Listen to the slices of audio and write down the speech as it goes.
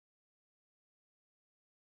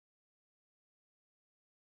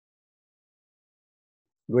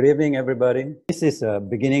Good evening, everybody. This is a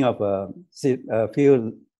beginning of a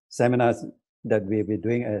few seminars that we'll be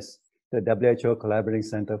doing as the WHO Collaborating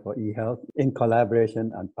Center for eHealth in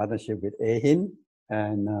collaboration and partnership with AeHIN.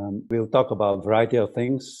 And we'll talk about a variety of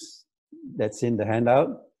things that's in the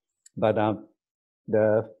handout. But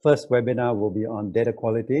the first webinar will be on data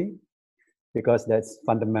quality because that's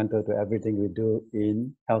fundamental to everything we do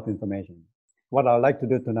in health information. What I'd like to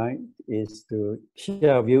do tonight is to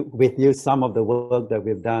share with you some of the work that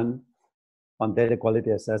we've done on data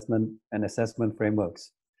quality assessment and assessment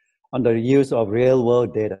frameworks on the use of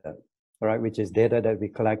real-world data, all right, which is data that we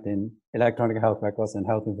collect in electronic health records and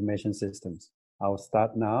health information systems. I'll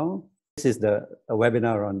start now. This is a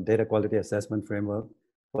webinar on data quality assessment framework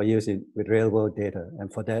for use with real-world data. And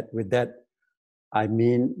with that, I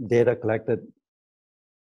mean data collected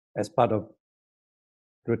as part of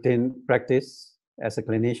routine practice as a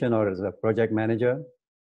clinician or as a project manager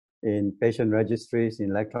in patient registries,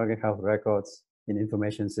 in electronic health records, in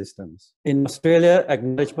information systems. In Australia,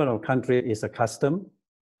 acknowledgement of country is a custom,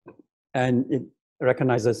 and it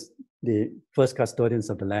recognizes the first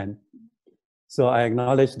custodians of the land. So I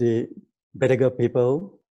acknowledge the Bediger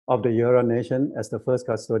people of the Eora Nation as the first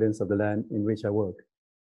custodians of the land in which I work.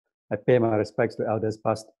 I pay my respects to elders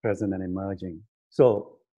past, present, and emerging.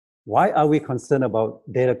 So why are we concerned about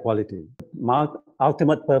data quality? My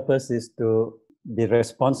ultimate purpose is to be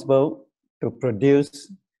responsible to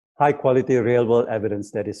produce high quality real world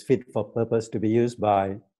evidence that is fit for purpose to be used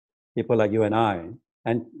by people like you and I.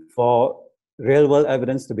 And for real world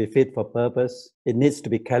evidence to be fit for purpose, it needs to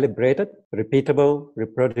be calibrated, repeatable,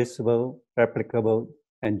 reproducible, replicable,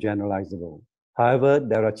 and generalizable. However,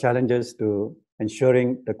 there are challenges to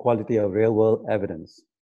ensuring the quality of real world evidence.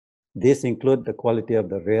 These include the quality of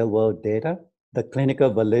the real-world data, the clinical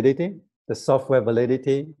validity, the software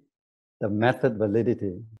validity, the method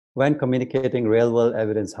validity. When communicating real-world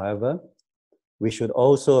evidence, however, we should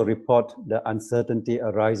also report the uncertainty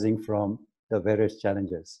arising from the various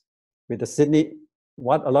challenges. With the Sydney,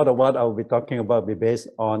 a lot of what I'll be talking about will be based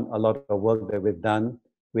on a lot of work that we've done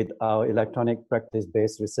with our electronic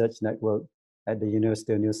practice-based research network at the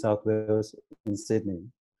University of New South Wales in Sydney.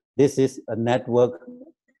 This is a network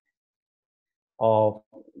of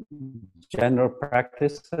general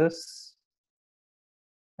practices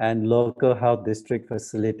and local health district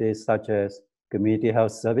facilities such as community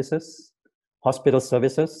health services, hospital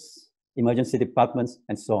services, emergency departments,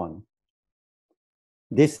 and so on.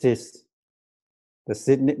 This is the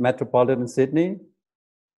Sydney, Metropolitan Sydney,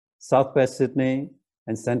 Southwest Sydney,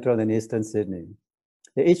 and Central and Eastern Sydney.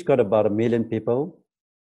 They each got about 1 million people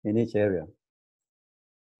in each area.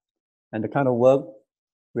 And the kind of work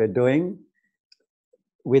we're doing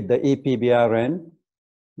with the EPBRN,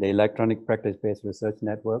 the Electronic Practice-Based Research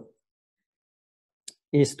Network,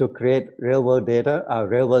 is to create real-world data,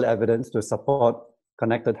 real-world evidence to support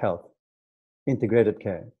connected health, integrated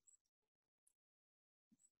care.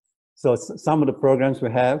 So some of the programs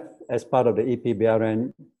we have as part of the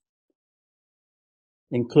EPBRN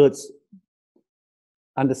includes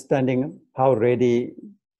understanding how ready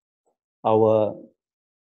our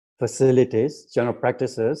facilities, general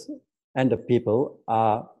practices, and the people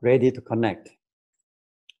are ready to connect.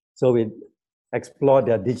 So we explore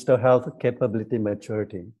their digital health capability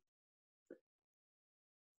maturity.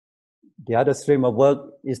 The other stream of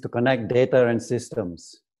work is to connect data and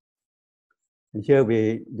systems. And here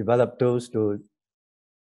we develop tools to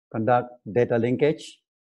conduct data linkage,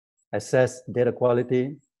 assess data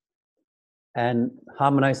quality, and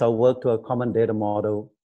harmonize our work to a common data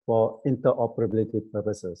model for interoperability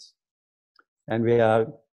purposes. And we are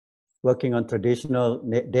working on traditional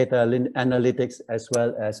data analytics as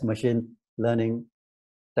well as machine learning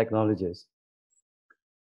technologies.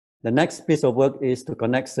 The next piece of work is to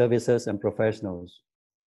connect services and professionals.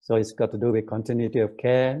 So it's got to do with continuity of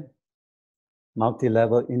care,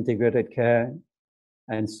 multi-level integrated care,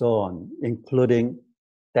 and so on, including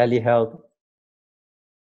telehealth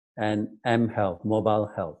and mHealth, mobile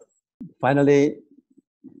health. Finally,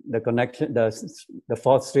 the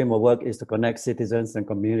fourth stream of work is to connect citizens and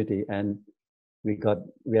community, and we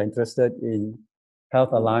are interested in health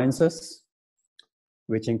alliances,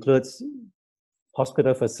 which includes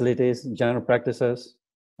hospital facilities, general practices,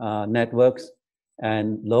 networks,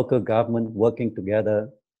 and local government working together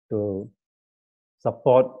to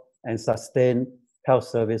support and sustain health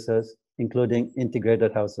services, including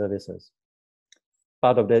integrated health services.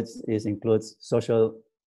 Part of this includes social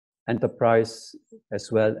enterprise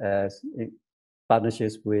as well as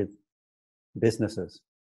partnerships with businesses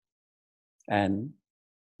and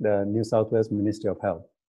the New South Wales Ministry of Health.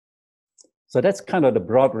 So that's kind of the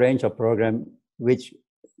broad range of program which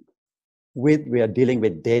we are dealing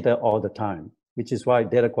with data all the time, which is why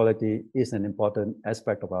data quality is an important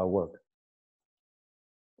aspect of our work.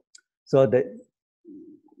 So the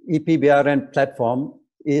EPBRN platform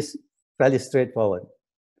is fairly straightforward.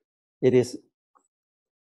 It is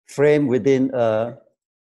framed within a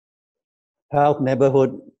health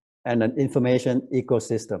neighborhood and an information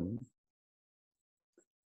ecosystem.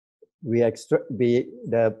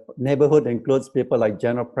 The neighborhood includes people like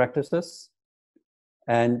general practices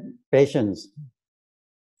and patients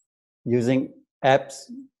using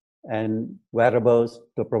apps and wearables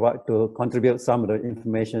to contribute some of the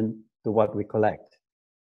information to what we collect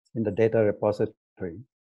in the data repository.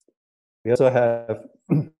 We also have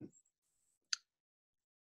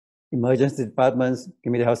emergency departments,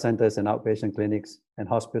 community health centers, and outpatient clinics and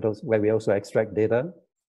hospitals where we also extract data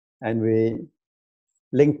and we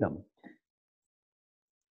link them.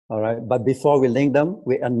 All right, but before we link them,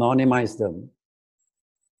 we anonymize them.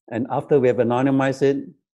 And after we have anonymized it,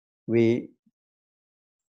 we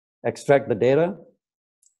extract the data,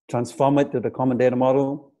 transform it to the common data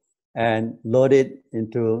model, and load it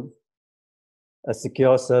into a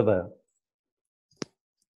secure server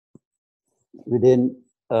within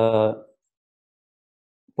a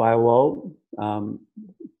firewall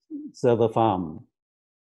server farm.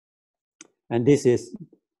 And this is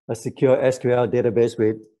a secure SQL database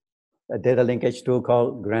with a data linkage tool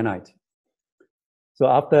called Granite. So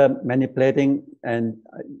after manipulating and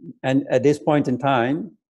at this point in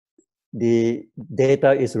time, the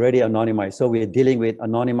data is already anonymized. So we're dealing with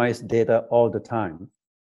anonymized data all the time.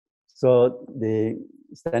 So the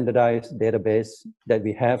standardized database that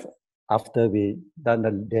we have after we done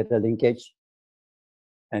the data linkage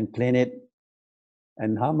and clean it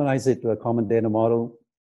and harmonize it to a common data model,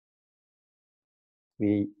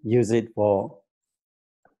 we use it for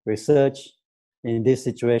research in this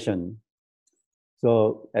situation.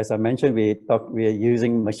 So as I mentioned, we are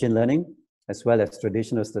using machine learning as well as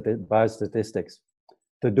traditional biostatistics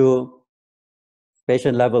to do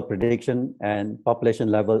patient level prediction and population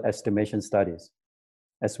level estimation studies,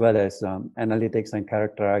 as well as analytics and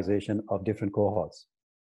characterization of different cohorts.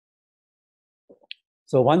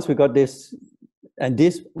 So once we got this, and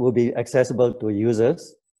this will be accessible to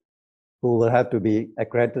users who will have to be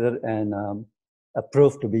accredited and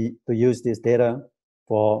approved to use this data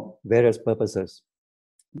for various purposes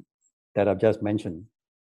that I've just mentioned.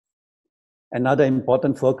 Another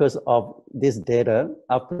important focus of this data,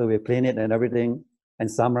 after we clean it and everything,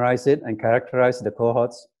 and summarize it and characterize the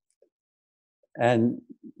cohorts and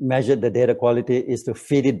measure the data quality, is to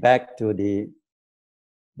feed it back to the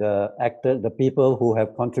people who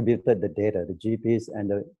have contributed the data, the GPs and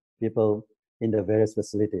the people in the various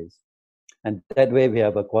facilities. And that way we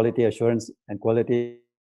have a quality assurance and quality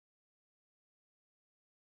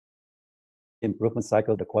improvement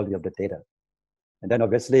cycle, the quality of the data. And then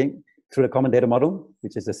obviously through the common data model,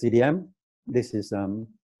 which is a CDM, this is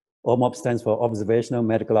OMOP stands for Observational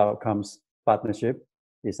Medical Outcomes Partnership.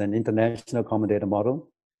 It's an international common data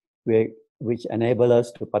model which enable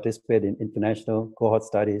us to participate in international cohort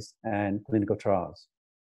studies and clinical trials.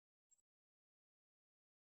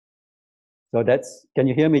 So that's, can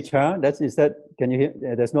you hear me, Cha? Can you hear,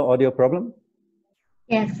 there's no audio problem?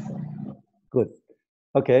 Yes. Good.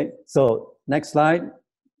 Okay, so next slide.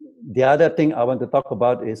 The other thing I want to talk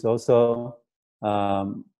about is also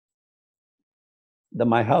the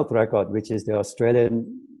My Health record, which is the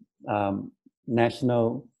Australian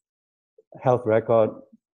national health record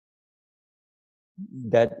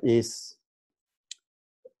that is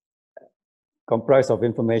comprised of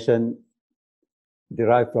information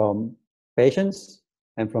derived from patients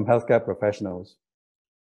and from healthcare professionals.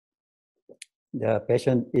 The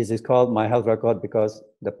patient is called My Health record because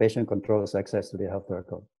the patient controls access to the health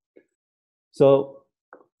record. So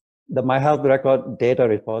the My Health record data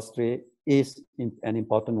repository is an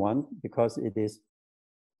important one because it is,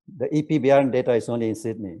 the EPBRN data is only in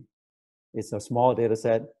Sydney. It's a small data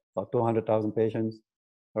set, about 200,000 patients,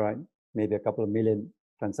 all right, maybe a couple of million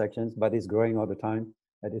transactions, but it's growing all the time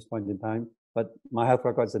at this point in time. But My Health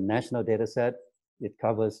record is a national data set. It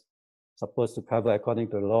covers, supposed to cover, according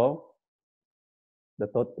to the law,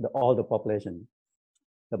 all the population.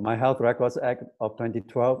 The My Health Records Act of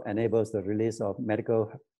 2012 enables the release of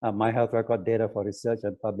medical My Health record data for research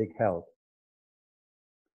and public health.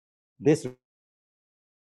 This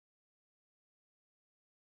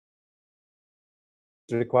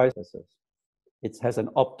requires, it has an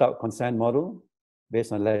opt-out consent model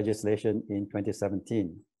based on legislation in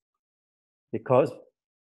 2017. Because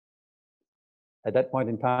at that point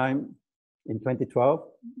in time, in 2012,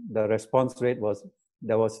 the response rate was,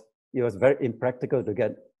 it was very impractical to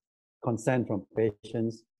get consent from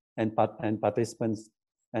patients and participants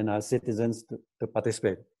and our citizens to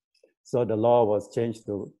participate. So the law was changed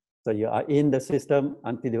to, so you are in the system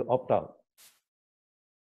until you opt out.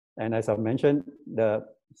 And as I mentioned, the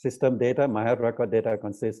system data, my health record data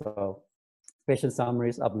consists of patient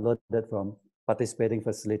summaries uploaded from participating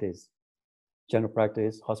facilities, general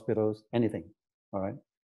practice, hospitals, anything, all right?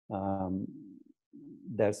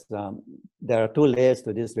 There are two layers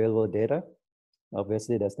to this real world data.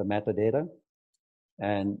 Obviously, there's the metadata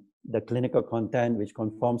and the clinical content, which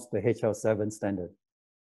conforms to HL7 standard.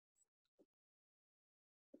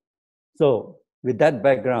 So with that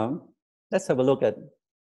background, let's have a look at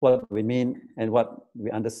what we mean and what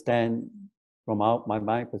we understand from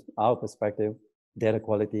our perspective, data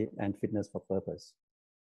quality and fitness for purpose.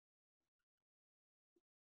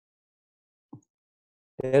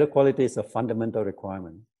 Data quality is a fundamental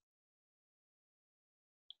requirement.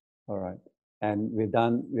 All right, and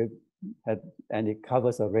and it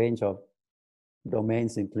covers a range of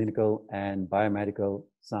domains in clinical and biomedical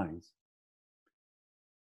science.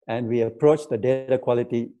 And we approach the data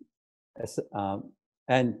quality as,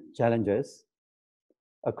 and challenges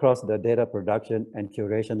across the data production and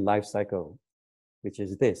curation life cycle, which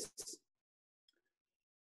is this.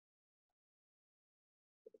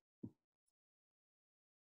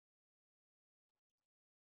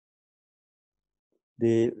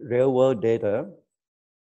 The real world data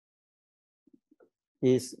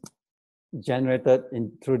is generated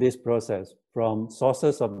through this process from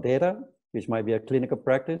sources of data, which might be a clinical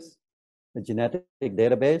practice, a genetic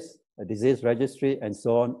database, a disease registry, and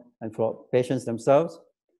so on, and for patients themselves,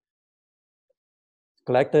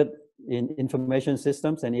 collected in information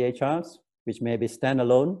systems and EHRs, which may be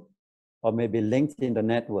standalone or may be linked in the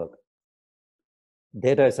network.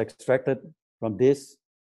 Data is extracted from these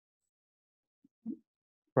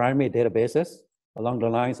primary databases along the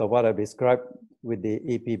lines of what I've described with the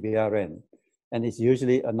EPBRN, and it's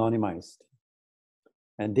usually anonymized.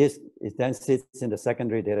 And this then sits in the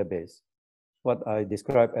secondary database, what I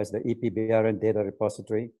describe as the EPBRN data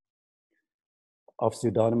repository of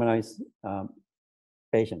pseudonymized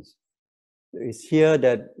patients. It's here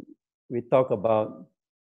that we talk about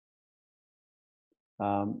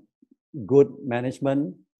good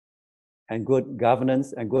management and good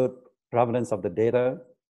governance and good provenance of the data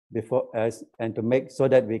and to make so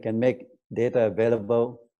that we can make data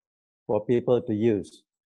available for people to use.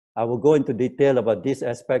 I will go into detail about these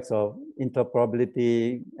aspects of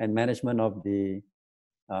interoperability and management of the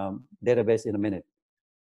database in a minute.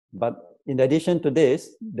 But in addition to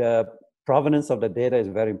this, the provenance of the data is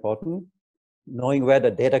very important, knowing where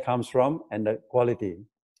the data comes from and the quality.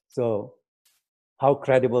 So how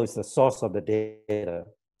credible is the source of the data?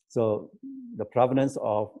 So the provenance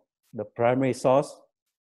of the primary source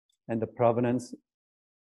and the provenance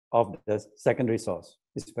of the secondary source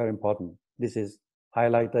is very important. This is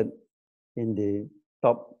highlighted in the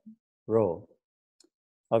top row.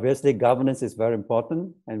 Obviously, governance is very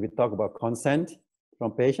important, and we talk about consent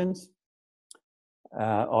from patients.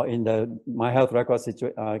 Or in the My Health Record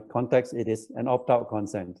context, it is an opt-out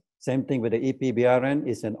consent. Same thing with the EPBRN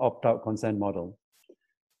is an opt-out consent model.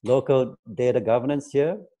 Local data governance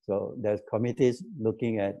here, so there's committees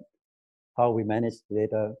looking at how we manage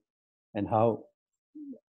data and how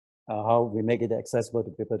we make it accessible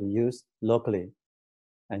to people to use locally.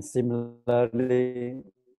 And similarly,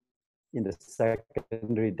 in the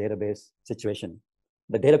secondary database situation.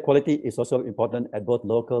 The data quality is also important at both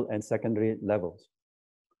local and secondary levels,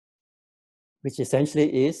 which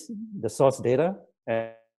essentially is the source data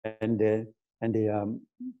and the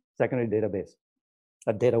secondary database,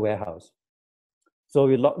 a data warehouse. So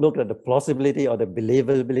we looked at the plausibility or the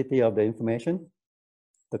believability of the information,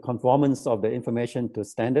 the conformance of the information to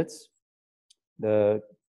standards, the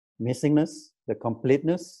missingness, the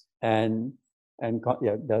completeness, and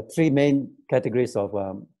the three main categories of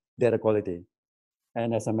data quality.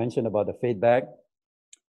 And as I mentioned about the feedback,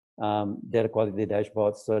 data quality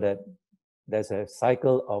dashboards, so that there's a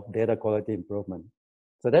cycle of data quality improvement.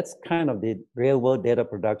 So that's kind of the real world data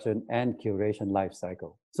production and curation life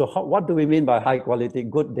cycle. So what do we mean by high quality,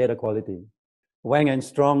 good data quality? Wang and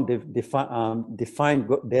Strong defined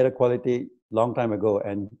data quality long time ago,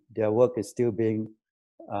 and their work is still being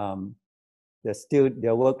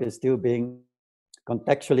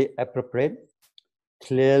contextually appropriate,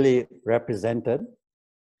 clearly represented,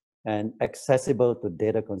 and accessible to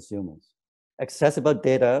data consumers. Accessible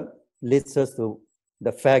data leads us to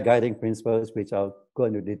the FAIR guiding principles, which I'll go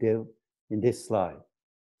into detail in this slide.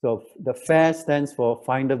 So the FAIR stands for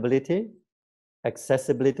findability,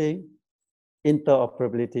 accessibility,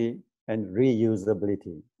 interoperability, and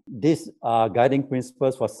reusability. These are guiding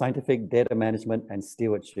principles for scientific data management and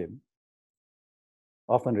stewardship,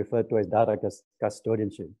 often referred to as data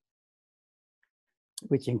custodianship,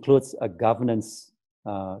 which includes a governance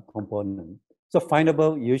component. So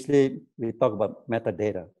findable, usually we talk about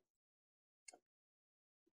metadata.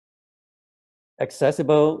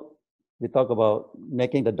 Accessible, we talk about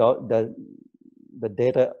making the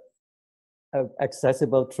data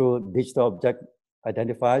accessible through digital object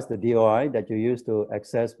identifiers, the DOI, that you use to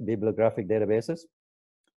access bibliographic databases.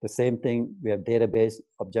 The same thing, we have database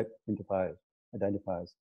object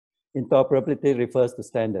identifiers. Interoperability refers to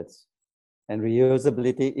standards, and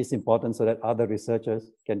reusability is important so that other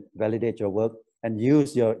researchers can validate your work and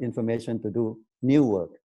use your information to do new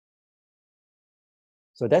work.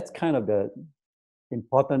 So that's kind of the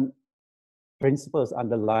important principles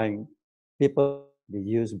underlying people be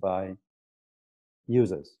used by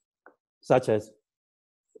users, such as,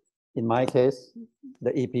 in my case,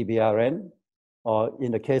 the EPBRN, or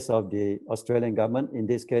in the case of the Australian government, in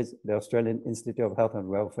this case, the Australian Institute of Health and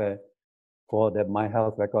Welfare for the My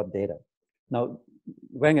Health record data. Now,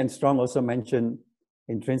 Wang and Strong also mentioned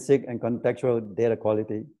intrinsic and contextual data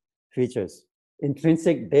quality features.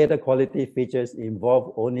 Intrinsic data quality features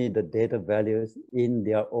involve only the data values in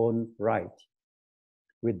their own right,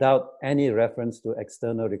 without any reference to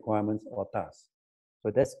external requirements or tasks. So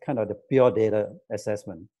that's kind of the pure data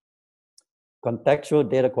assessment. Contextual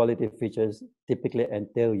data quality features typically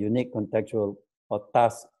entail unique contextual or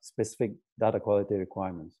task-specific data quality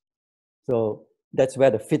requirements. So that's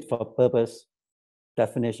where the fit for purpose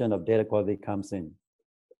definition of data quality comes in.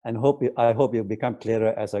 And I hope you become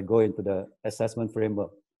clearer as I go into the assessment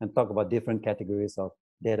framework and talk about different categories of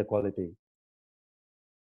data quality.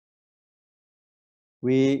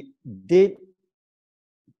 We did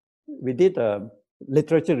a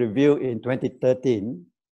literature review in 2013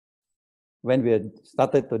 when we had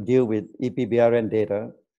started to deal with EPBRN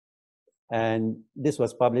data, and this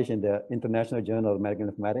was published in the International Journal of Medical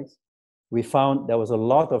Informatics. We found there was a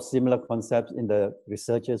lot of similar concepts in the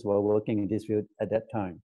researchers who were working in this field at that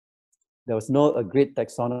time. There was no agreed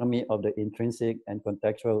taxonomy of the intrinsic and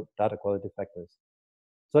contextual data quality factors.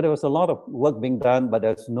 So there was a lot of work being done, but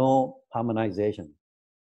there's no harmonization.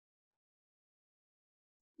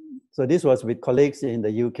 So this was with colleagues in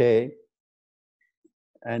the UK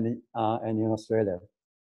and in Australia.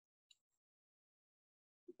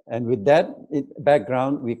 And with that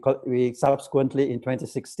background, we subsequently in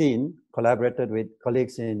 2016 collaborated with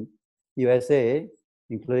colleagues in USA,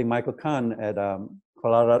 including Michael Kahn at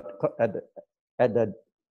Colorado at the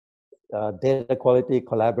Data Quality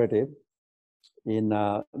Collaborative in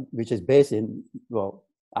which is based in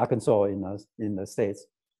Arkansas in the States.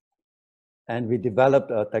 And we developed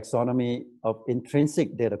a taxonomy of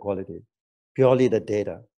intrinsic data quality, purely the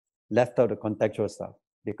data, left out the contextual stuff,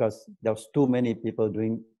 because there was too many people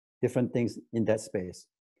doing different things in that space.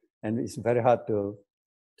 And it's very hard to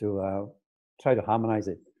try to harmonize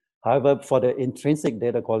it. However, for the intrinsic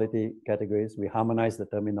data quality categories, we harmonize the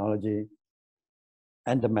terminology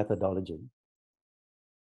and the methodology.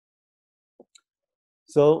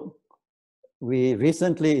 So we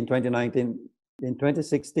recently, in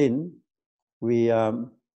 2016, we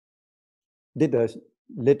did a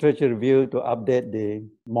literature review to update the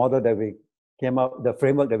model that we came up, the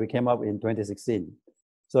framework that we came up in 2016.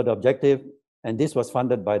 So the objective, and this was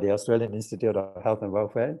funded by the Australian Institute of Health and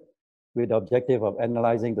Welfare, with the objective of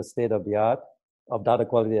analyzing the state of the art of data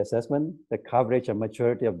quality assessment, the coverage and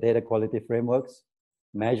maturity of data quality frameworks,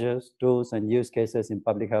 measures, tools, and use cases in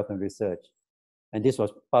public health and research. And this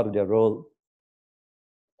was part of their role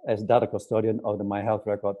as data custodian of the My Health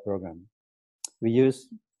Record program. We used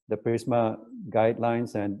the PRISMA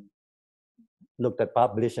guidelines and looked at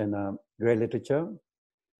published and gray literature,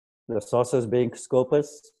 the sources being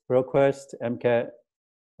Scopus, ProQuest, MCAT,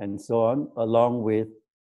 and so on, along with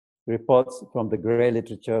reports from the gray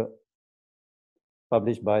literature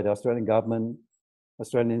published by the Australian government,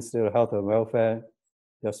 Australian Institute of Health and Welfare,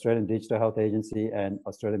 the Australian Digital Health Agency, and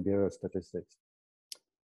Australian Bureau of Statistics.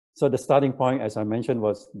 So the starting point, as I mentioned,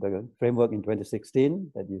 was the framework in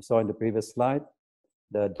 2016 that you saw in the previous slide,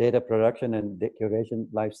 the data production and curation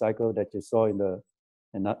life cycle that you saw in the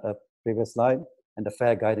previous slide, and the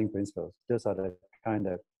FAIR guiding principles. Those are the kind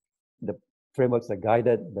of the frameworks that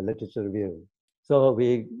guided the literature review. So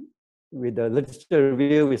with the literature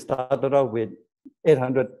review, we started off with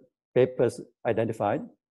 800 papers identified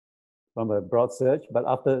from a broad search, but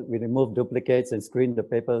after we removed duplicates and screened the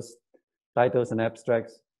papers, titles and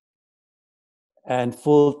abstracts, and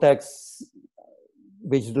full text,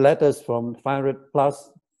 which led us from 500 plus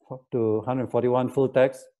to 141 full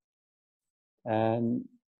text. And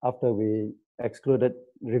after we excluded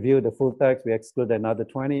review the full text, we excluded another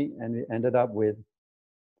 20, and we ended up with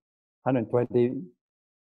 120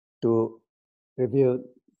 to review,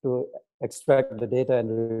 to extract the data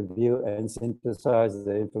and review and synthesize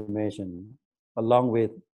the information, along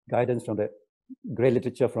with guidance from the great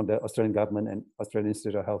literature from the Australian government and Australian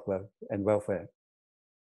Institute of Health and Welfare.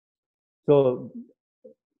 So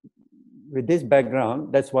with this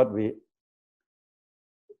background, that's what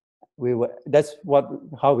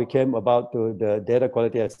how we came about to the data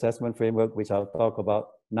quality assessment framework, which I'll talk about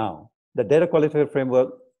now. The data quality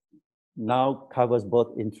framework now covers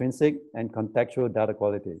both intrinsic and contextual data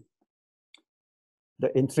quality.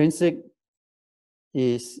 The intrinsic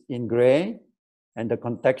is in gray, and the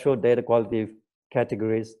contextual data quality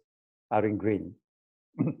categories are in green,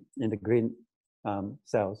 in the green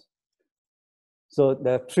cells. So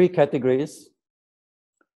there are three categories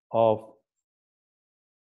of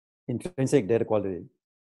intrinsic data quality.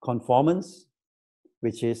 Conformance,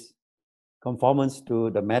 which is conformance to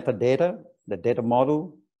the metadata, the data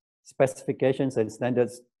model, specifications and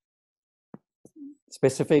standards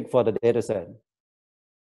specific for the data set.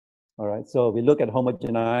 All right, so we look at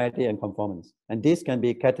homogeneity and conformance. And these can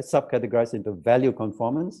be subcategorized into value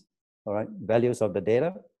conformance, all right, values of the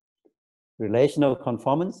data, relational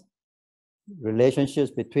conformance, relationships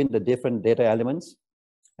between the different data elements,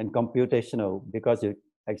 and computational, because you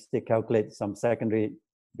actually calculate some secondary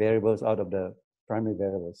variables out of the primary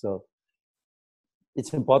variables. So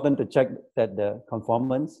it's important to check that the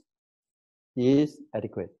conformance is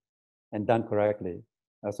adequate and done correctly.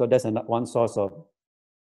 So that's one source of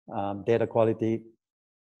data quality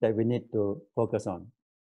that we need to focus on.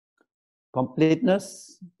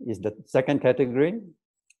 Completeness is the second category,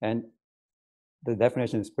 and the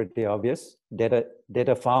definition is pretty obvious.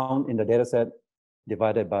 Data found in the data set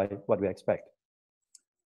divided by what we expect.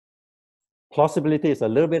 Plausibility is a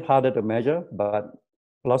little bit harder to measure, but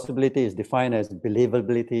plausibility is defined as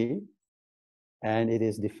believability, and it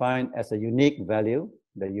is defined as a unique value,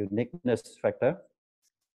 the uniqueness factor,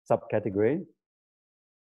 subcategory,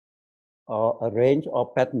 or a range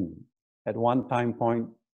or pattern at one time point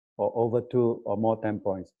or over two or more time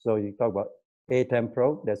points. So you talk about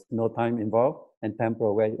atemporal, there's no time involved, and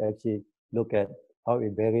temporal, where you actually look at how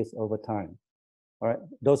it varies over time. All right,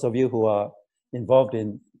 those of you who are involved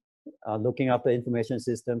in looking after information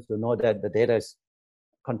systems to know that the data is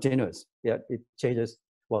continuous. Yeah, it changes.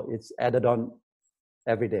 Well, it's added on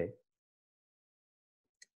every day.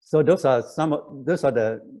 So those are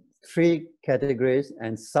the three categories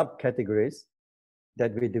and subcategories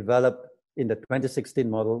that we developed in the 2016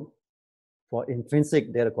 model for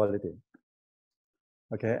intrinsic data quality.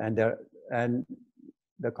 Okay, and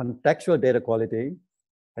the contextual data quality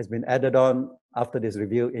has been added on after this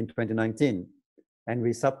review in 2019, and we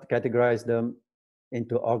subcategorized them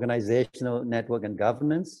into organizational, network and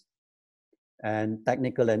governance, and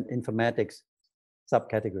technical and informatics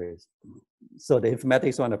subcategories. So the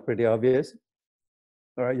informatics one are pretty obvious.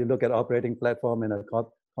 All right, you look at operating platform and a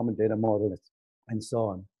common data model and so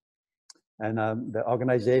on. And the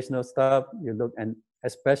organizational stuff, you look, and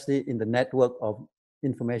especially in the network of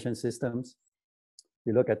information systems,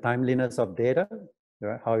 you look at timeliness of data,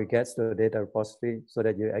 right, how it gets to the data repository so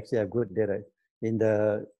that you actually have good data. In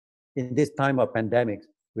this time of pandemics,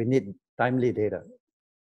 we need timely data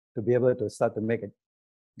to be able to start to make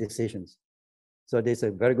decisions. So this is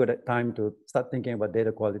a very good time to start thinking about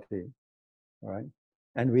data quality, all right?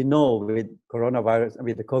 And we know with coronavirus,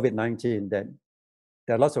 with the COVID-19, that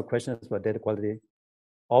there are lots of questions about data quality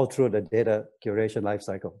all through the data curation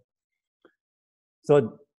lifecycle.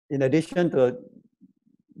 So in addition to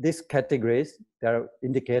these categories, there are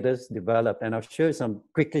indicators developed, and I'll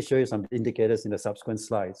quickly show you some indicators in the subsequent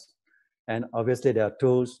slides. And obviously there are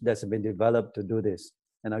tools that have been developed to do this.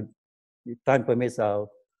 And if time permits,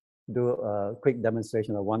 I'll do a quick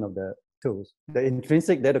demonstration of one of the tools. The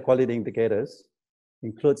intrinsic data quality indicators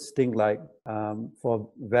includes things like for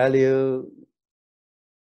value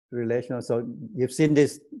relational. So you've seen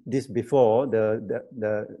this before,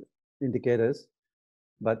 the indicators,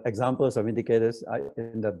 but examples of indicators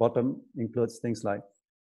in the bottom includes things like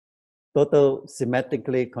total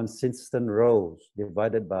symmetrically consistent rows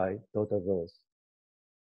divided by total rows.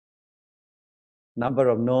 Number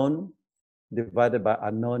of known divided by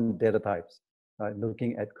unknown data types, right?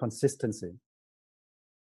 Looking at consistency,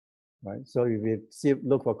 right? So if we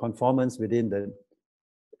look for conformance within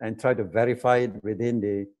and try to verify it within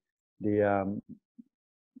the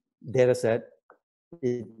data set,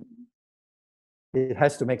 it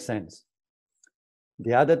has to make sense.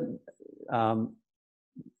 The other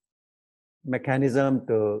mechanism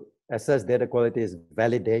to assess data quality is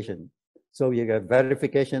validation. So you get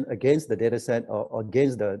verification against the data set or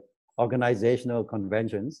against the organizational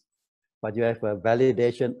conventions, but you have a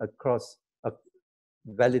validation across a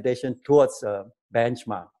validation towards a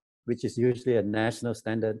benchmark, which is usually a national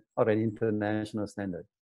standard or an international standard.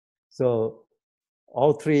 So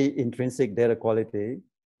all three intrinsic data quality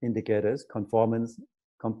indicators, conformance,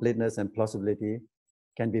 completeness, and plausibility,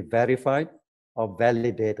 can be verified or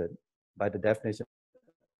validated by the definition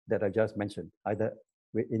that I just mentioned, either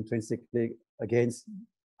intrinsically against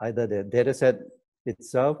either the data set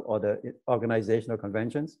itself or the organizational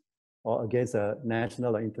conventions, or against a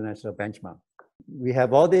national or international benchmark. We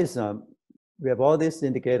have all these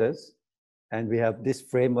indicators, and we have this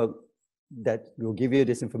framework that will give you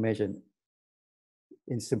this information.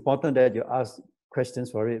 It's important that you ask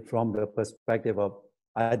questions for it from the perspective of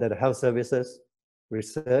either the health services,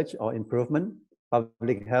 research or improvement,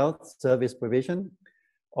 public health service provision,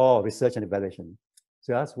 or research and evaluation.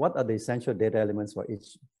 So ask, what are the essential data elements for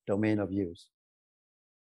each domain of use?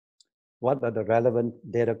 What are the relevant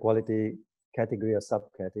data quality category or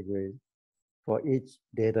subcategory for each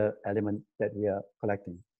data element that we are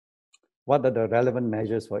collecting? What are the relevant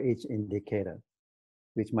measures for each indicator,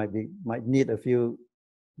 which might need a few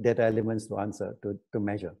data elements to answer, to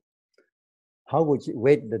measure? How would you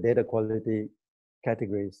weight the data quality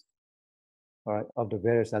categories, all right, of the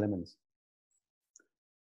various elements?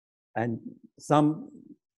 And some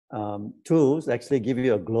tools actually give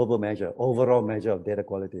you a global measure, overall measure of data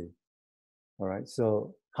quality. All right,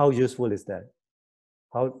 so how useful is that?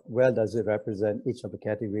 How well does it represent each of the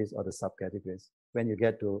categories or the subcategories when you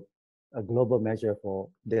get to a global measure for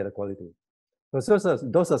data quality? So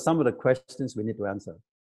those are some of the questions we need to answer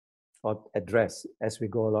or address as we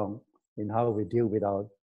go along in how we deal with our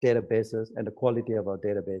databases and the quality of our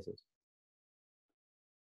databases.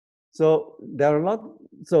 So there are a lot,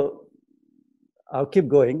 so I'll keep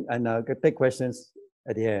going and I'll take questions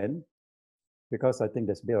at the end, because I think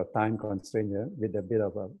there's a bit of time constraint here with a bit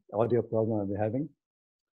of an audio problem we're having.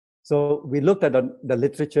 So we looked at the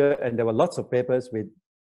literature, and there were lots of papers with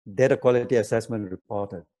data quality assessment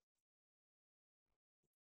reported.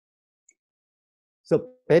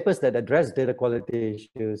 So papers that address data quality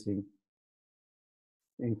issues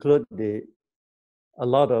include a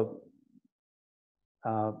lot of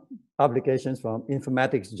publications from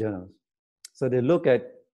informatics journals. So they look at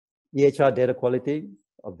EHR data quality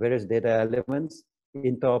of various data elements,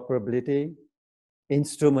 interoperability,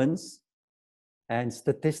 instruments, and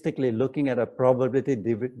statistically looking at a probability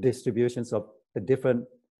distributions of the different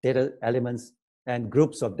data elements and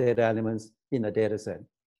groups of data elements in a data set.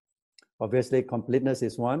 Obviously, completeness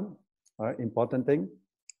is one important thing,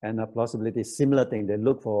 and plausibility is similar thing. They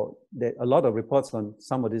look for a lot of reports on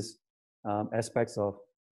some of these aspects of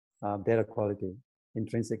data quality,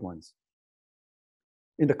 intrinsic ones.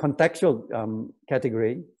 In the contextual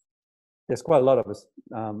category, there's quite a lot of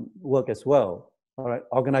work as well. All right,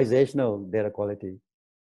 organizational data quality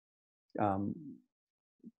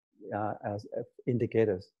as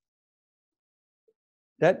indicators.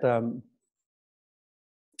 That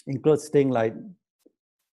includes things like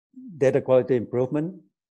data quality improvement,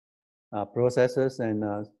 processes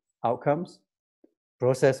and outcomes,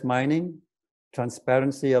 process mining,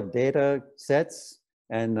 transparency of data sets,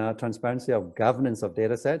 and transparency of governance of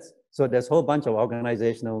data sets. So there's a whole bunch of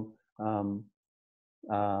organizational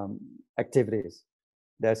activities.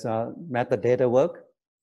 There's metadata work.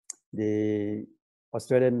 The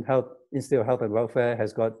Australian Institute of Health and Welfare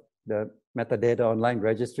has got the metadata online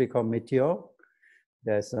registry called Meteor.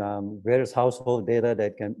 There's various household data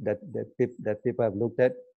that people have looked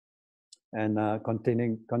at, and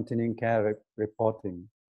continuing care reporting.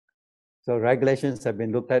 So regulations have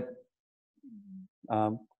been looked at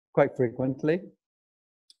quite frequently.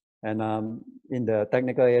 And in the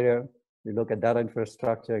technical area, we look at data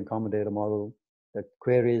infrastructure and common data model, the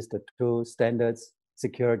queries, the tools, standards,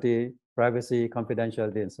 security, privacy,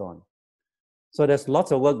 confidentiality, and so on. So there's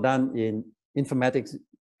lots of work done in informatics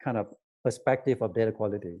kind of perspective of data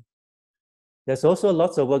quality. There's also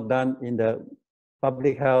lots of work done in the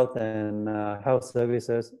public health and health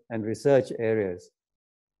services and research areas.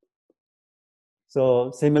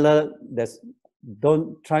 So similar,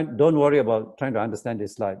 don't worry about trying to understand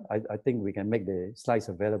this slide. I think we can make the slides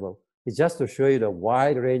available. It's just to show you the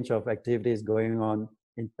wide range of activities going on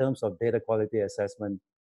in terms of data quality assessment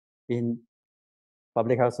in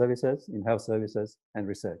public health services, in health services, and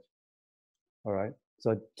research. All right.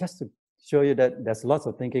 So just to show you that there's lots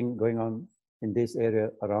of thinking going on in this area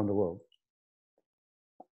around the world.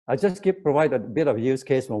 I just provide a bit of use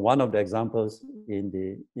case from one of the examples in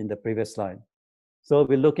the previous slide. So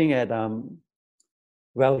we're looking at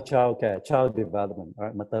well child care, child development,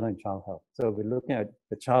 right? Maternal and child health. So we're looking at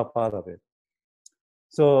the child part of it.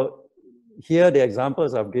 So here, the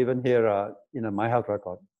examples I've given here are in a My Health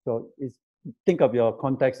record. So think of your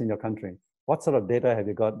context in your country. What sort of data have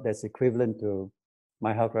you got that's equivalent to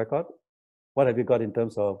My Health record? What have you got in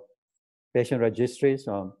terms of patient registries,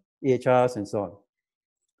 EHRs, and so on?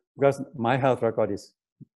 Because My Health record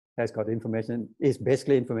has got information, is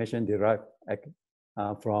basically information derived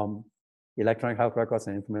from electronic health records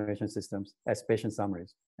and information systems as patient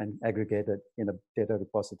summaries and aggregated in a data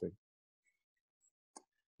repository.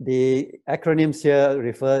 The acronyms here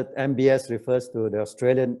MBS refers to the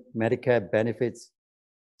Australian Medicare Benefits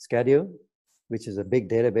Schedule, which is a big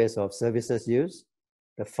database of services used.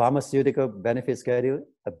 The Pharmaceutical Benefit Schedule,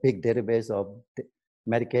 a big database of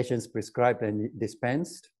medications prescribed and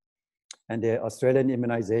dispensed. And the Australian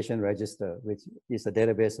Immunization Register, which is a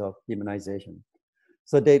database of immunization.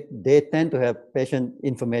 So they tend to have patient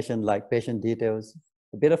information like patient details,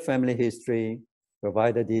 a bit of family history,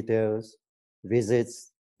 provider details,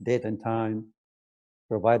 visits, date and time,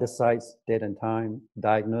 provider sites, date and time,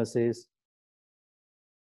 diagnosis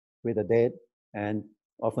with a date, and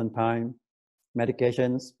often time,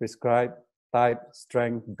 medications prescribed, type,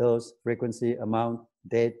 strength, dose, frequency, amount,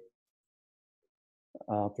 date,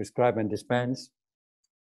 prescribe and dispense.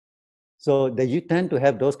 So you tend to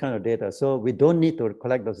have those kind of data. So we don't need to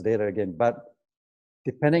collect those data again, but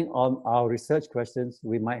depending on our research questions,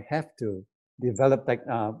 we might have to develop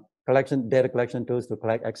data collection tools to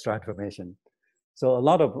collect extra information. So a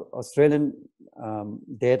lot of Australian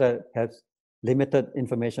data has limited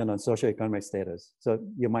information on socioeconomic status. So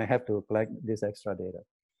you might have to collect this extra data.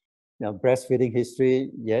 Now, breastfeeding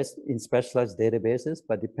history, yes, in specialized databases,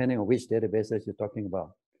 but depending on which databases you're talking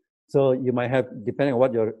about. So you might have, depending on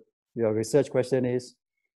what your research question is,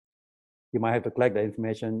 you might have to collect the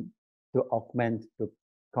information to augment, to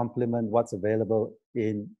complement what's available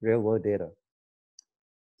in real-world data.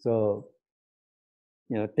 So,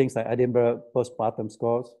 things like Edinburgh postpartum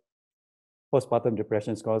scores, postpartum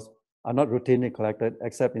depression scores are not routinely collected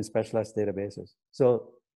except in specialized databases.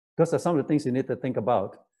 So those are some of the things you need to think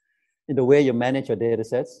about in the way you manage your data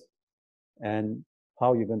sets and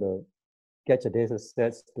how you're going to get your data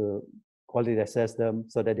sets to quality assess them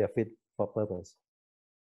so that they're fit for purpose.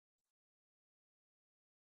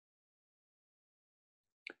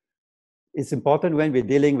 It's important when we're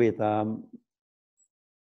dealing with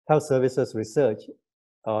health services research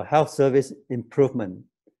or health service improvement,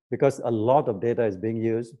 because a lot of data is being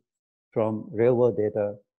used from real-world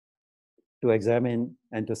data to examine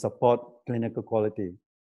and to support clinical quality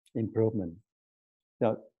improvement.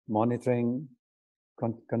 Monitoring,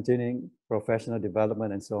 continuing professional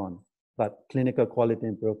development, and so on. But clinical quality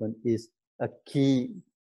improvement is a key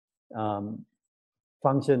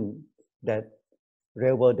function that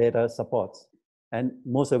real-world data supports. And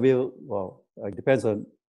most of you, well, it depends on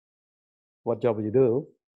what job you do.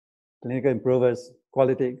 Clinical improvers,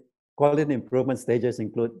 quality improvement stages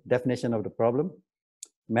include definition of the problem,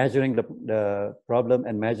 measuring the problem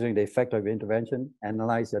and measuring the effect of your intervention,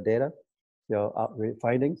 analyze your data, your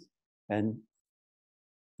findings, and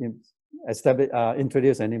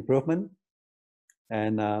introduce an improvement,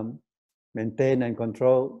 and maintain and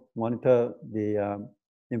control, monitor the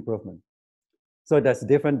improvement. So there's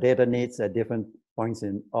different data needs at different points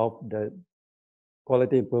of the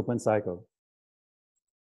quality improvement cycle.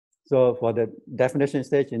 So for the definition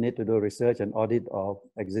stage, you need to do research and audit of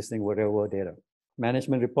existing real-world data.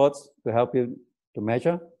 Management reports to help you to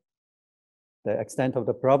measure the extent of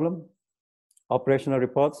the problem. Operational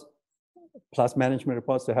reports plus management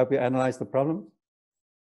reports to help you analyze the problem.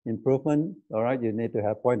 Improvement, all right, you need to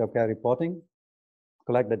have point of care reporting,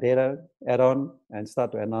 collect the data, add on, and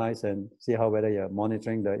start to analyze and see whether you're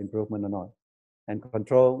monitoring the improvement or not. And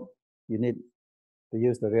control, you need to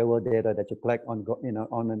use the real-world data that you collect on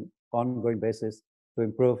an ongoing basis to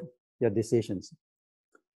improve your decisions.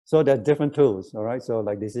 So there are different tools, all right? So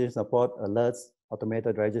like decision support, alerts,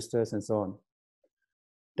 automated registers, and so on.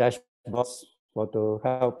 Dashboards to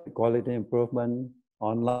help quality improvement,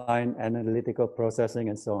 online analytical processing,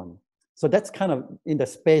 and so on. So that's kind of in the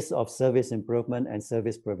space of service improvement and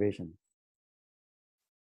service provision.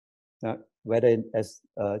 Whether as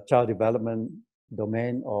a child development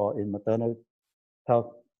domain or in maternal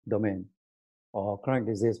health domain, or chronic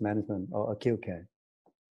disease management, or acute care.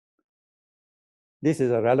 This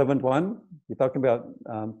is a relevant one. We're talking about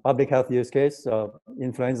public health use case,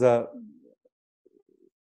 influenza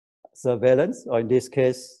surveillance, or in this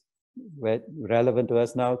case, relevant to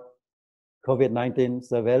us now, COVID-19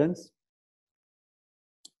 surveillance.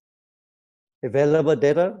 Available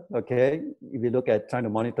data, okay, if you look at trying to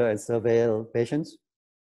monitor and surveil patients,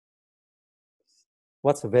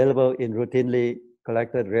 what's available in routinely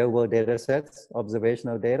collected real-world data sets,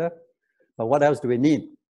 observational data. But what else do we need,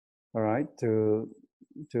 all right, to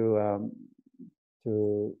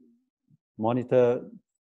monitor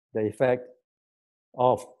the effect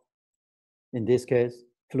of, in this case,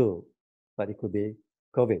 flu, but it could be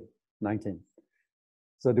COVID-19.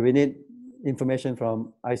 So do we need information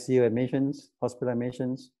from ICU admissions, hospital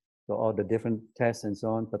admissions, so all the different tests and so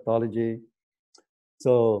on, pathology.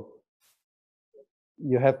 So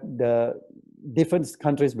you have the different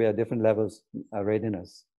countries where different levels of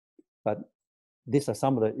readiness. But these are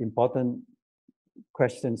some of the important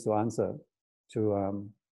questions to answer to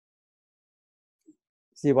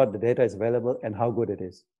see what the data is available and how good it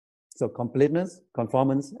is. So completeness,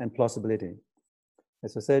 conformance, and plausibility.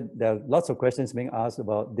 As I said, there are lots of questions being asked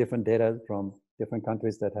about different data from different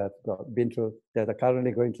countries that have been through, that are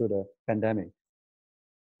currently going through the pandemic.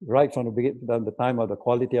 Right from the time of the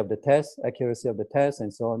quality of the test, accuracy of the test,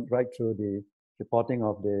 and so on, right through the reporting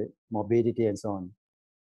of the morbidity and so on.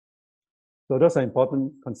 So those are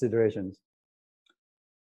important considerations.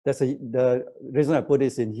 The reason I put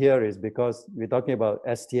this in here is because we're talking about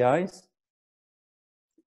STIs,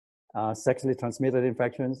 sexually transmitted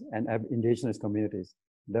infections, and indigenous communities.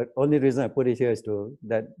 The only reason I put it here is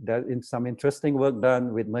that there's some interesting work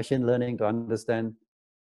done with machine learning to understand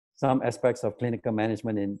some aspects of clinical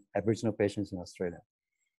management in Aboriginal patients in Australia.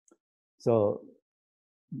 So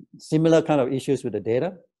similar kind of issues with the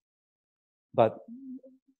data, but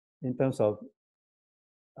in terms of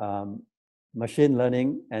machine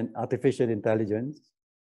learning and artificial intelligence,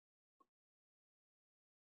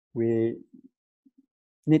 we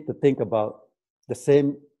need to think about the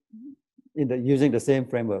same, using the same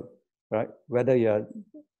framework, right? Whether you're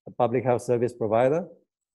a public health service provider,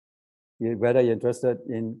 whether you're interested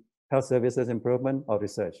in health services improvement or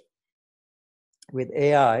research. With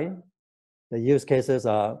AI, the use cases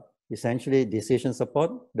are essentially decision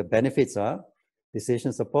support. The benefits are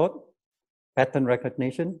decision support, pattern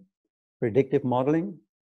recognition, predictive modeling,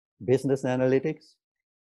 business analytics,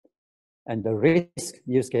 and the risk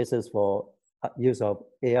use cases for use of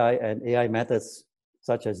AI and AI methods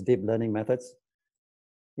such as deep learning methods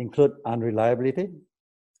include unreliability,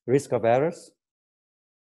 risk of errors,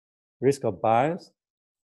 risk of bias,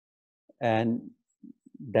 and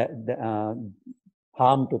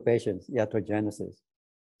harm to patients, iatrogenesis.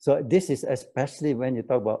 So this is especially when you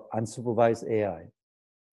talk about unsupervised AI.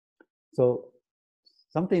 So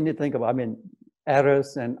something you need to think about, I mean,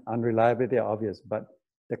 errors and unreliability are obvious, but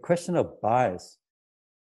the question of bias,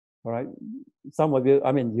 all right? Some of you,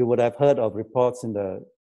 I mean, you would have heard of reports in the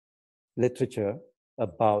literature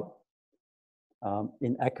about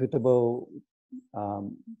inequitable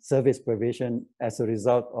service provision as a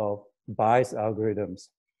result of biased algorithms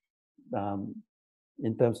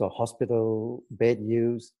in terms of hospital bed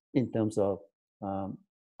use, in terms of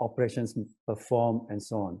operations performed, and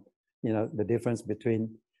so on. You know, the difference between,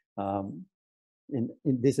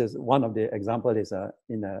 this is one of the example is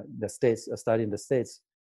in the States, a study in the States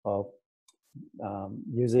of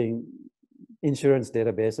using insurance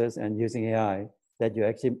databases and using AI, that you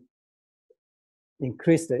actually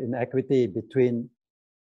increase the inequity between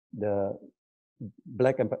the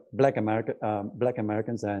Black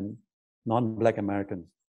Americans and non-Black Americans,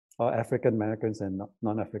 or African Americans and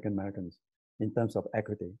non-African Americans, in terms of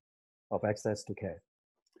equity of access to care.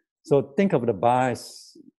 So think of the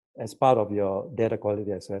bias as part of your data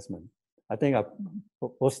quality assessment. I think I've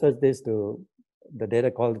posted this to the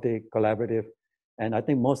data quality collaborative, and I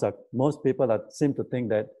think most people seem to think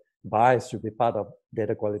that bias should be part of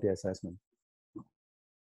data quality assessment.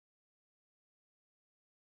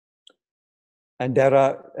 And there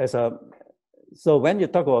are, so when you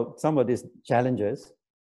talk about some of these challenges,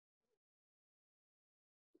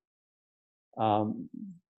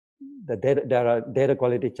 there are data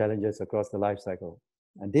quality challenges across the life cycle.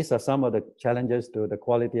 And these are some of the challenges to the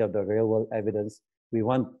quality of the real world evidence we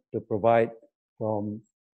want to provide from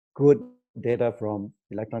good data from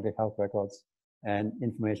electronic health records and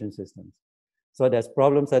information systems. So there's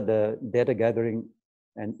problems at the data gathering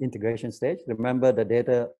and integration stage. Remember the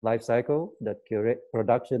data life cycle, the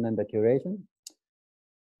production and the curation.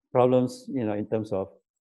 Problems, you know, in terms of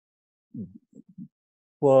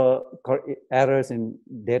poor errors in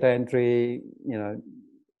data entry, you know,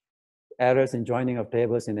 errors in joining of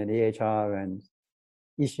tables in an EHR, and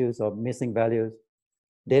issues of missing values,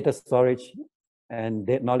 data storage and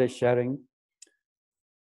knowledge sharing,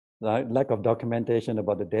 lack of documentation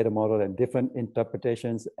about the data model and different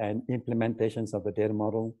interpretations and implementations of the data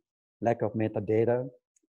model, lack of metadata,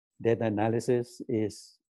 data analysis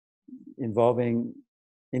is involving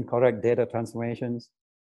incorrect data transformations,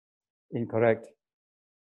 incorrect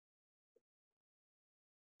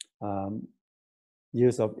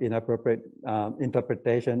use of inappropriate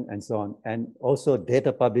interpretation, and so on. And also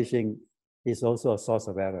data publishing is also a source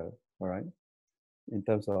of error, all right, in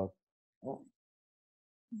terms of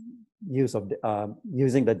use of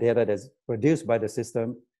using the data that's produced by the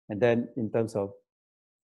system, and then in terms of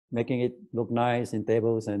making it look nice in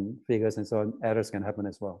tables and figures and so on, errors can happen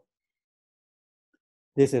as well.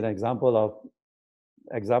 This is an example of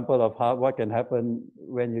how what can happen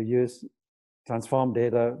when you use transform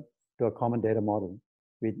data to a common data model.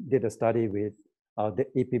 We did a study with the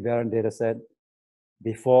EP-Baron data set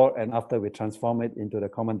before and after we transform it into the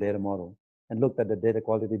common data model, and looked at the data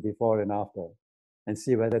quality before and after and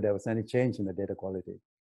see whether there was any change in the data quality.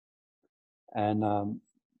 And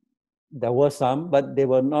there were some, but they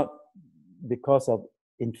were not because of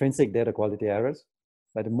intrinsic data quality errors,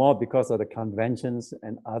 but more because of the conventions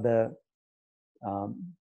and other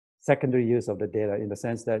secondary use of the data, in the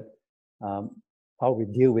sense that how we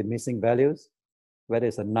deal with missing values, whether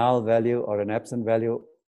it's a null value or an absent value,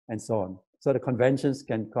 and so on. So the conventions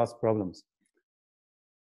can cause problems.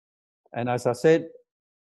 And as I said,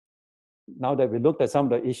 now that we looked at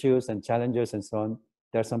some of the issues and challenges and so on,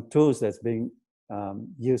 there are some tools that's being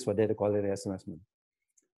used for data quality assessment.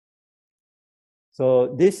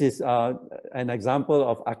 So this is an example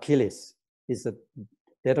of Achilles. It's a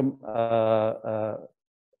data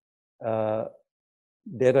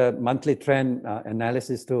monthly trend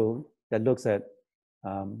analysis tool that looks at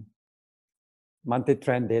monthly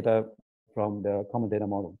trend data from the common data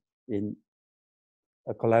model in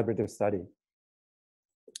a collaborative study.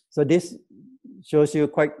 So this shows you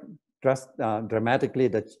quite dramatically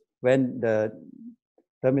that when the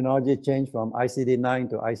terminology changed from ICD-9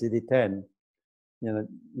 to ICD-10, you know,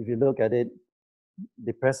 if you look at it,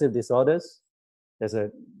 depressive disorders, there's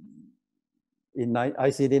a, in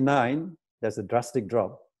ICD-9, there's a drastic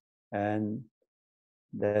drop. And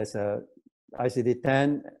there's a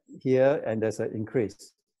ICD-10 here, and there's an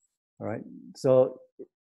increase, all right? So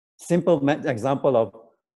simple example of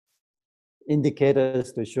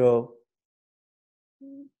indicators to show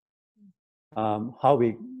how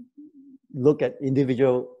we look at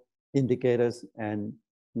individual indicators and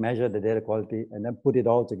measure the data quality and then put it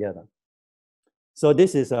all together. So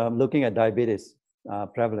this is looking at diabetes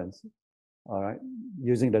prevalence, all right,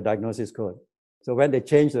 using the diagnosis code. So when they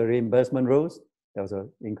changed the reimbursement rules, there was an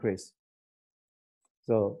increase.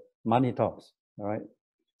 So money talks, all right.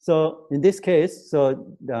 So in this case,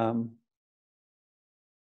 so I'm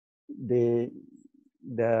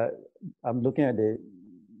looking at the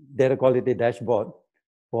data quality dashboard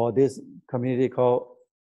for this community called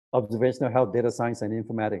Observational Health Data Science and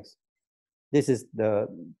Informatics. This is the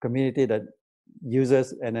community that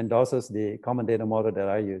uses and endorses the common data model that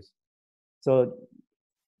I use. So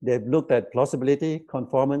they've looked at plausibility,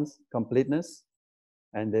 conformance, completeness,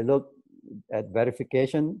 and they look at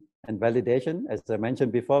verification and validation. As I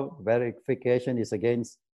mentioned before, verification is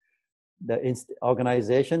against the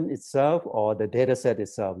organization itself or the data set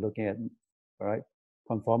itself, looking at, all right,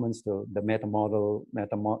 conformance to the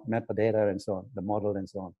metadata and so on, the model and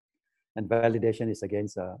so on. And validation is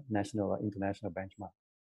against a national or international benchmark.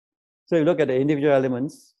 So you look at the individual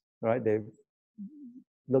elements, right? They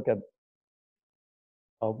look at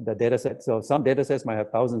of the data set. So some data sets might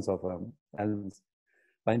have thousands of elements.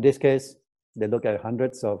 But in this case, they look at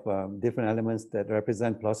hundreds of different elements that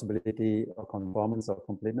represent plausibility or conformance or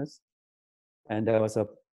completeness. And there was a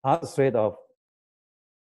pass rate of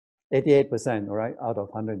 88%, all right, out of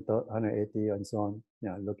 180 and so on. You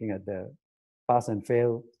know, looking at the pass and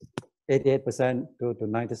fail, 88% to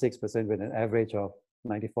 96% with an average of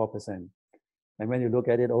 94%. And when you look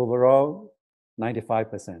at it overall,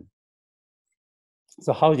 95%.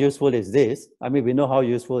 So how useful is this? I mean, we know how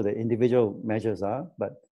useful the individual measures are,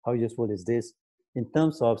 but how useful is this in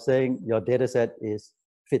terms of saying your data set is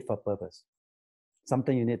fit for purpose?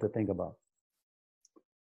 Something you need to think about.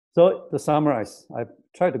 So to summarize, I've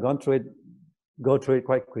tried to go through it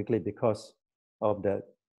quite quickly because of the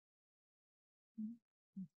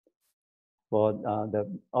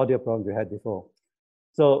audio problems we had before.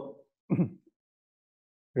 So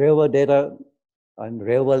real world data and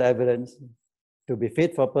real world evidence, to be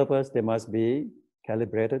fit for purpose, they must be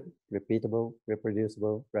calibrated, repeatable,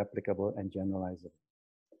 reproducible, replicable, and generalizable.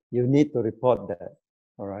 You need to report that,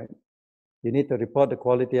 all right? You need to report the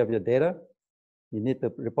quality of your data. You need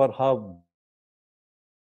to report how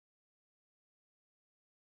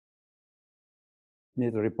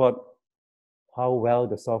well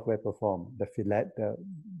the software performed,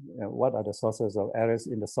 what are the sources of errors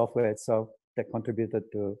in the software itself that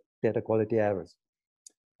contributed to data quality errors,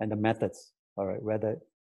 and the methods, all right, whether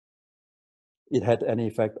it had any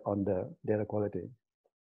effect on the data quality.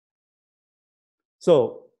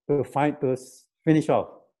 So to finish off,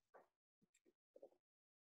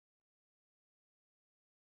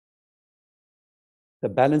 the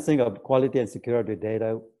balancing of quality and security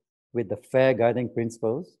data with the fair guiding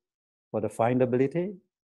principles for the findability,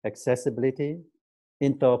 accessibility,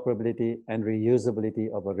 interoperability, and reusability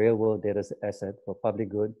of a real-world data asset for public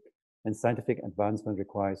good and scientific advancement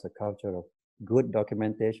requires a culture of good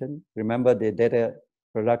documentation. Remember the data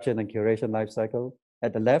production and curation lifecycle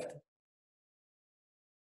at the left,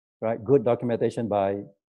 right? Good documentation by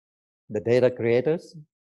the data creators,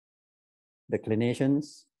 the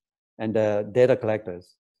clinicians, and the data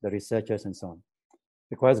collectors, the researchers, and so on.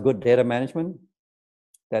 Requires good data management.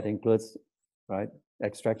 That includes, right,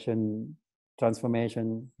 extraction,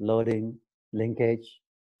 transformation, loading, linkage,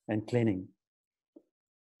 and cleaning,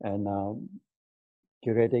 and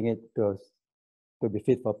curating it to be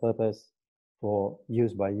fit for purpose for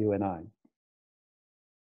use by you and I.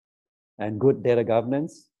 And good data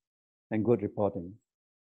governance and good reporting.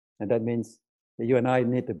 And that means that you and I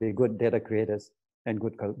need to be good data creators and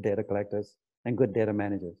good data collectors and good data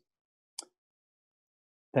managers.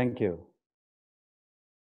 Thank you.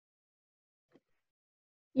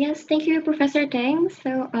 Yes, thank you, Professor Teng.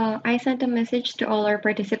 So I sent a message to all our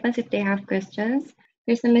participants if they have questions.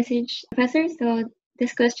 There's a message, Professor. So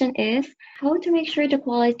this question is, how to make sure the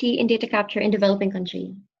quality in data capture in developing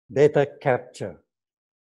country? Data capture.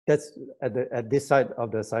 That's at this side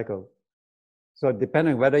of the cycle. So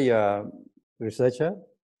depending whether you're a researcher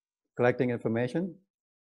collecting information,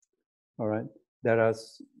 all right, there are,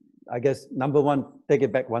 I guess, number one, take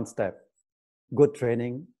it back one step. Good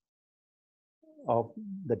training of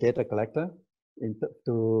the data collector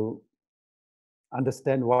to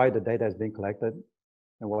understand why the data is being collected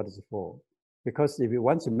and what is it for. Because if you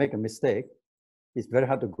once you make a mistake, it's very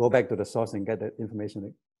hard to go back to the source and get that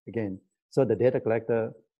information again. So the data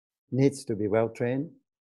collector needs to be well trained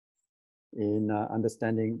in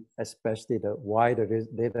understanding, especially why the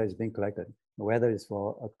data is being collected, whether it's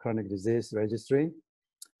for a chronic disease registry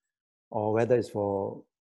or whether it's for,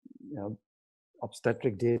 you know,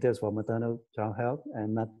 obstetric data for maternal child health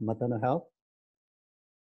and not maternal health.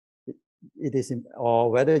 It is, or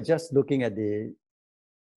whether just looking at the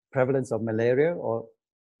prevalence of malaria, or,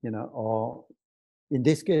 you know, or in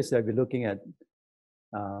this case, I'll be looking at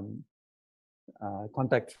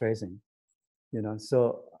contact tracing, you know.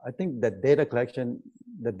 So I think that data collection,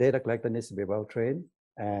 the data collector needs to be well trained,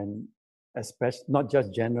 and especially not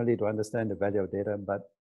just generally to understand the value of data, but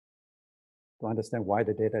to understand why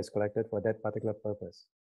the data is collected for that particular purpose.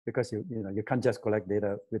 Because you can't just collect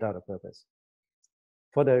data without a purpose.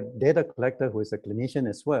 For the data collector who is a clinician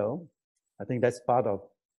as well, I think that's part of,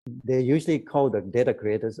 they usually call the data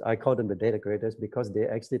creators, I call them the data creators because they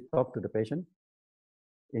actually talk to the patient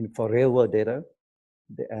for real world data,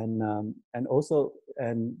 and also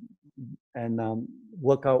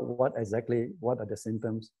work out what are the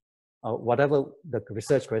symptoms, whatever the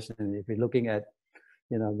research question. If you're looking at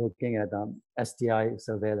STI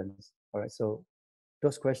surveillance, all right, so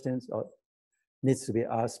those questions needs to be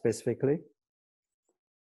asked specifically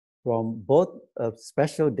from both a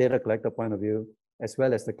special data collector point of view as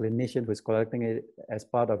well as the clinician who's collecting it as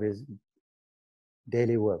part of his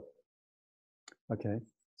daily work. Okay,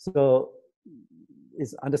 so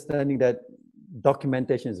it's understanding that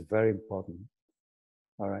documentation is very important.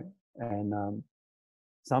 All right, and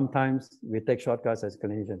sometimes we take shortcuts as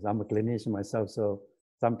clinicians. I'm a clinician myself, so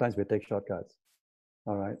sometimes we take shortcuts.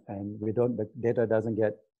 All right, and the data doesn't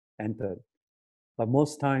get entered. But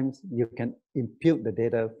most times you can impute the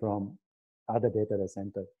data from other data that's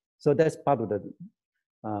entered. So that's part of the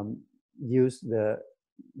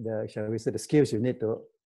shall we say, the skills you need to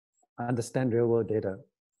understand real world data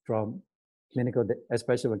from clinical,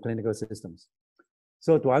 especially with clinical systems.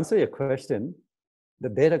 So to answer your question, the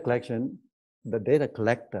data collection, the data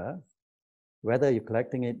collector, whether you're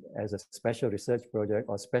collecting it as a special research project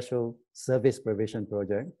or special service provision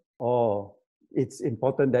project, or it's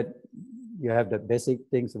important that you have the basic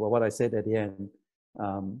things about what I said at the end.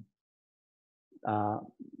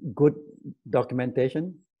 Good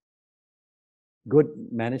documentation, good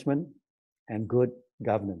management, and good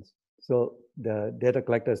governance. So the data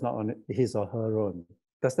collector is not on his or her own.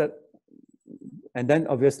 Does that? And then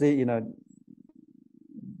obviously, you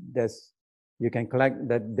can collect,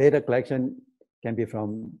 the data collection can be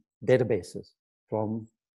from databases, from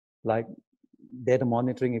like data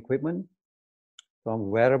monitoring equipment, from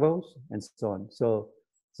wearables, and so on. So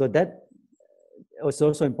that is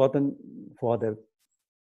also important for the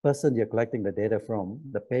person you're collecting the data from,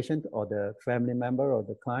 the patient or the family member or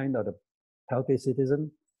the client or the healthy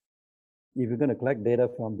citizen. If you're going to collect data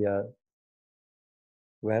from their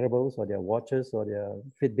wearables or their watches or their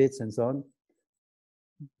Fitbits and so on,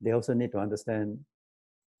 they also need to understand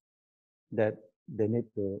that they need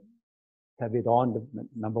to have it on,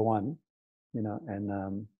 number one,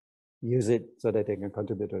 and use it so that they can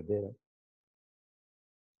contribute to the data.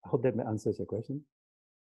 I hope that answers your question.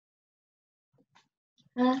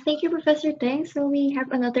 Thank you, Professor Teng. So we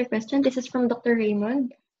have another question. This is from Dr.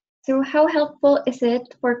 Raymond. So how helpful is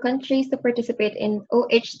it for countries to participate in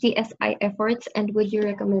OHDSI efforts, and would you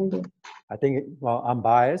recommend it? I think, well, I'm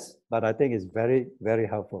biased, but I think it's very, very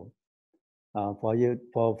helpful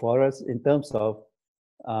for us in terms of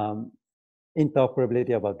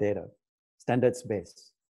interoperability of our data,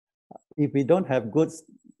 standards-based. If we don't have good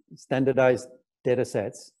standardized data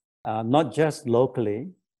sets, not just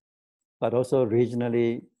locally, but also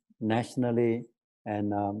regionally, nationally,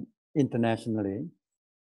 and internationally,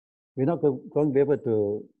 we're not going to be able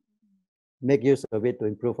to make use of it to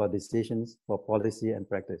improve our decisions for policy and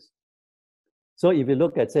practice. So if you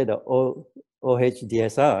look at, say, the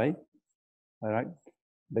OHDSI, all right,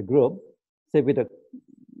 the group, say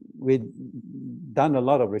we've done a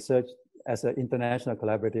lot of research as an international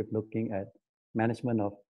collaborative looking at management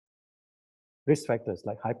of risk factors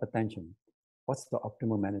like hypertension. What's the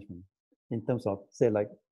optimal management in terms of, say, like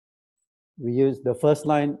we use the first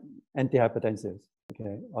line antihypertensives,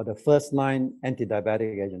 okay, or the first line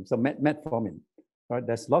anti-diabetic agent. So metformin, right?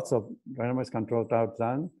 There's lots of randomized control trials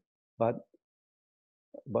done, but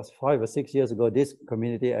about 5 or 6 years ago, this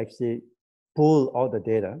community actually pooled all the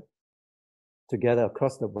data together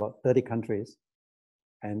across about 30 countries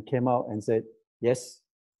and came out and said, yes,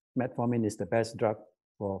 metformin is the best drug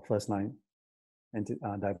for first line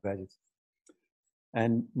anti-diabetes.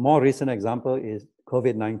 And more recent example is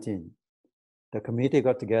COVID-19. The community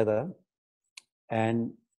got together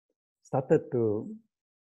and started to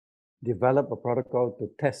develop a protocol to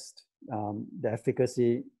test the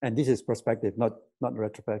efficacy, and this is prospective, not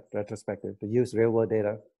retrospective, to use real world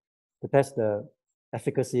data to test the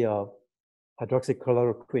efficacy of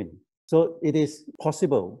hydroxychloroquine. So it is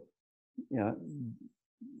possible,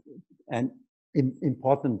 and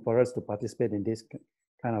important for us to participate in this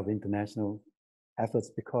kind of international efforts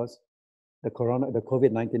because the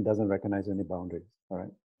COVID-19 doesn't recognize any boundaries, all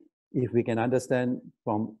right? If we can understand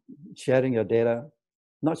from sharing your data,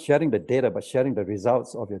 not sharing the data, but sharing the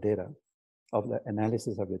results of your data, of the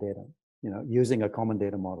analysis of your data, using a common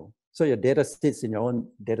data model. So your data sits in your own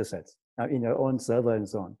data sets, in your own server and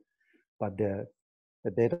so on. But the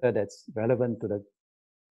data that's relevant to the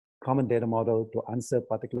common data model to answer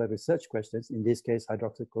particular research questions, in this case,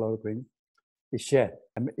 hydroxychloroquine, is shared.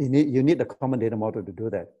 And you need the common data model to do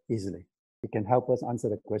that easily. It can help us answer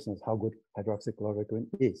the questions how good hydroxychloroquine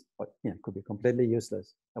is. But it could be completely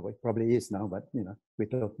useless. It probably is now, but we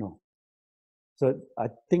don't know. So I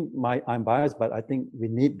think I'm biased, but I think we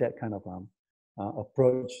need that kind of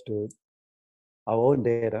approach to our own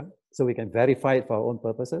data so we can verify it for our own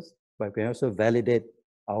purposes, but we can also validate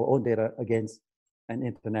our own data against an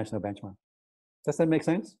international benchmark. Does that make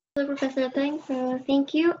sense? Hello, Professor Teng. So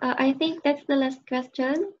thank you. I think that's the last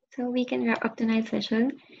question. So we can wrap up tonight's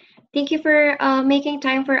session. Thank you for making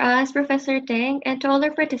time for us, Professor Teng, and to all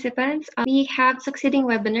our participants. We have succeeding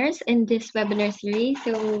webinars in this webinar series,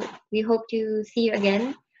 so we hope to see you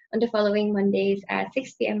again on the following Mondays at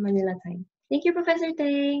 6 p.m. Manila time. Thank you, Professor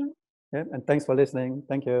Teng. Yeah, and thanks for listening.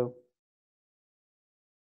 Thank you.